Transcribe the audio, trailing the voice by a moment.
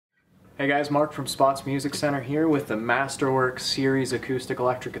Hey guys, Mark from Spots Music Center here with the Masterworks series acoustic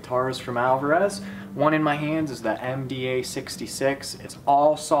electric guitars from Alvarez. One in my hands is the MDA66. It's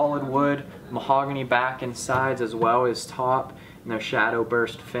all solid wood, mahogany back and sides as well as top, and their shadow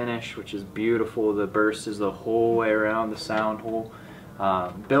burst finish, which is beautiful. The burst is the whole way around the sound hole.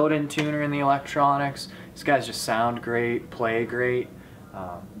 Built-in tuner in the electronics. These guys just sound great, play great.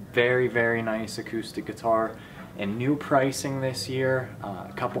 Very, very nice acoustic guitar. And new pricing this year,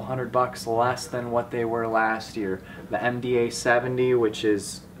 a couple $100 less than what they were last year. The MDA 70, which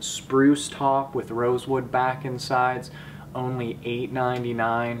is spruce top with rosewood back and sides, only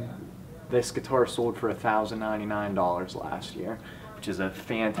 $899. This guitar sold for $1,099 last year, which is a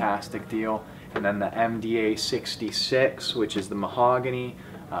fantastic deal. And then the MDA 66, which is the mahogany,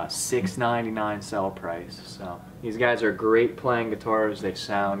 $699 sell price. So these guys are great playing guitars. They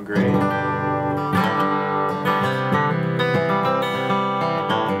sound great.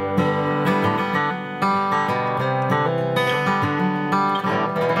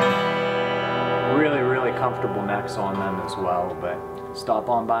 Really comfortable necks on them as well, but stop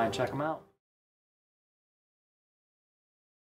on by and check them out.